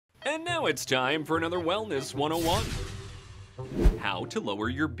And now it's time for another Wellness 101. How to lower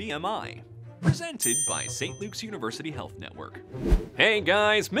your BMI. Presented by St. Luke's University Health Network. Hey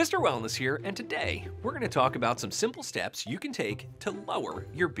guys, Mr. Wellness here, and today we're going to talk about some simple steps you can take to lower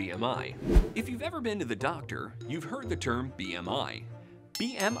your BMI. If you've ever been to the doctor, you've heard the term BMI.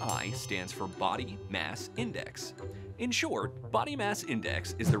 BMI stands for Body Mass Index. In short, Body Mass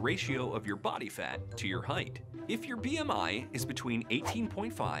Index is the ratio of your body fat to your height. If your BMI is between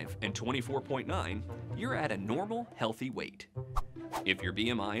 18.5 and 24.9, you're at a normal, healthy weight. If your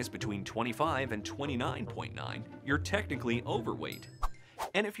BMI is between 25 and 29.9, you're technically overweight.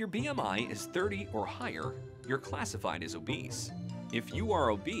 And if your BMI is 30 or higher, you're classified as obese. If you are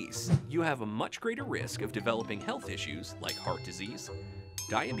obese, you have a much greater risk of developing health issues like heart disease,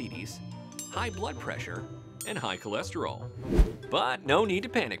 diabetes, high blood pressure, and high cholesterol. But no need to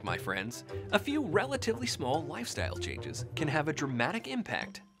panic, my friends. A few relatively small lifestyle changes can have a dramatic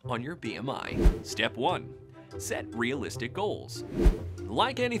impact on your BMI. Step 1. Set realistic goals.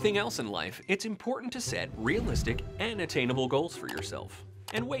 Like anything else in life, it's important to set realistic and attainable goals for yourself.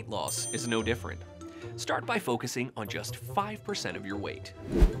 And weight loss is no different. Start by focusing on just 5% of your weight.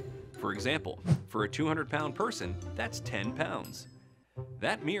 For example, for a 200-pound person, that's 10 pounds.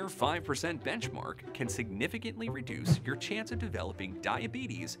 That mere 5% benchmark can significantly reduce your chance of developing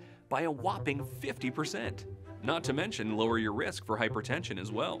diabetes by a whopping 50%. Not to mention lower your risk for hypertension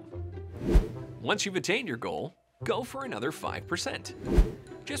as well. Once you've attained your goal, go for another 5%.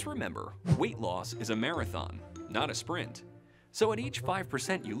 Just remember, weight loss is a marathon, not a sprint. So at each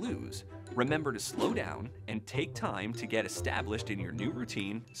 5% you lose, remember to slow down and take time to get established in your new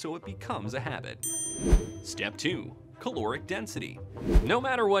routine so it becomes a habit. Step 2. Caloric density. No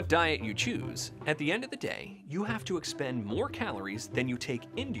matter what diet you choose, at the end of the day, you have to expend more calories than you take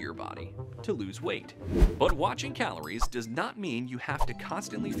into your body to lose weight. But watching calories does not mean you have to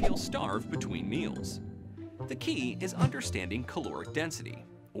constantly feel starved between meals. The key is understanding caloric density,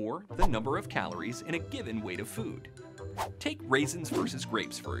 or the number of calories in a given weight of food. Take raisins versus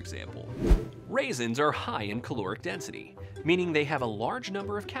grapes, for example. Raisins are high in caloric density, meaning they have a large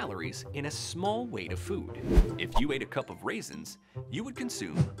number of calories in a small weight of food. If you ate a cup of raisins, you would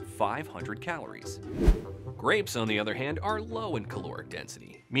consume 500 calories. Grapes, on the other hand, are low in caloric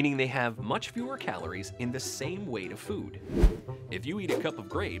density, meaning they have much fewer calories in the same weight of food. If you eat a cup of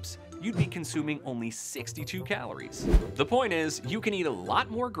grapes, you'd be consuming only 62 calories. The point is, you can eat a lot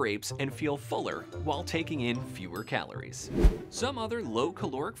more grapes and feel fuller while taking in fewer calories. Some other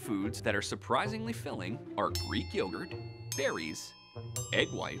low-caloric foods that are surprisingly filling are Greek yogurt, berries, egg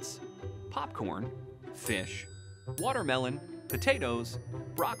whites, popcorn, fish, watermelon, potatoes,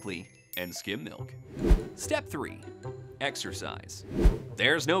 broccoli, and skim milk. Step 3. Exercise.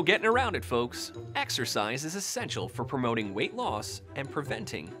 There's no getting around it, folks. Exercise is essential for promoting weight loss and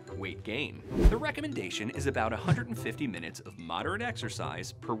preventing weight gain. The recommendation is about 150 minutes of moderate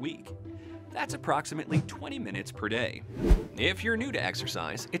exercise per week. That's approximately 20 minutes per day. If you're new to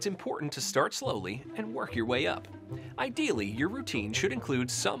exercise, it's important to start slowly and work your way up. Ideally, your routine should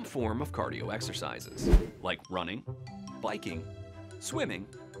include some form of cardio exercises, like running, biking, swimming,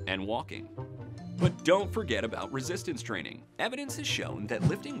 and walking. But don't forget about resistance training. Evidence has shown that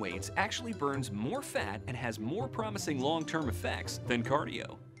lifting weights actually burns more fat and has more promising long-term effects than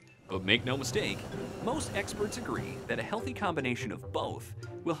cardio. But make no mistake, most experts agree that a healthy combination of both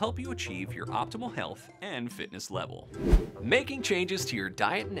will help you achieve your optimal health and fitness level. Making changes to your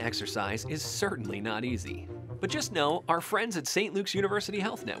diet and exercise is certainly not easy. But just know our friends at St. Luke's University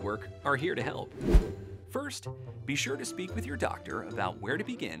Health Network are here to help. First, be sure to speak with your doctor about where to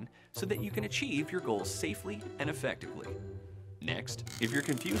begin so that you can achieve your goals safely and effectively. Next, if you're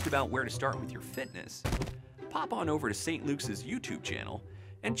confused about where to start with your fitness, pop on over to St. Luke's YouTube channel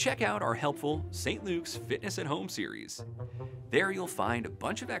and check out our helpful St. Luke's Fitness at Home series. There you'll find a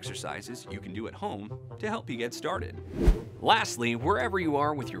bunch of exercises you can do at home to help you get started. Lastly, wherever you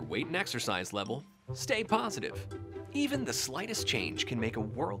are with your weight and exercise level, stay positive. Even the slightest change can make a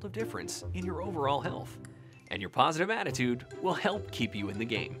world of difference in your overall health, and your positive attitude will help keep you in the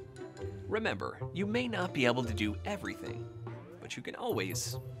game. Remember, you may not be able to do everything, but you can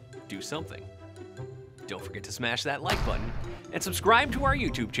always do something. Don't forget to smash that like button and subscribe to our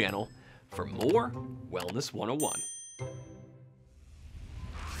YouTube channel for more Wellness 101.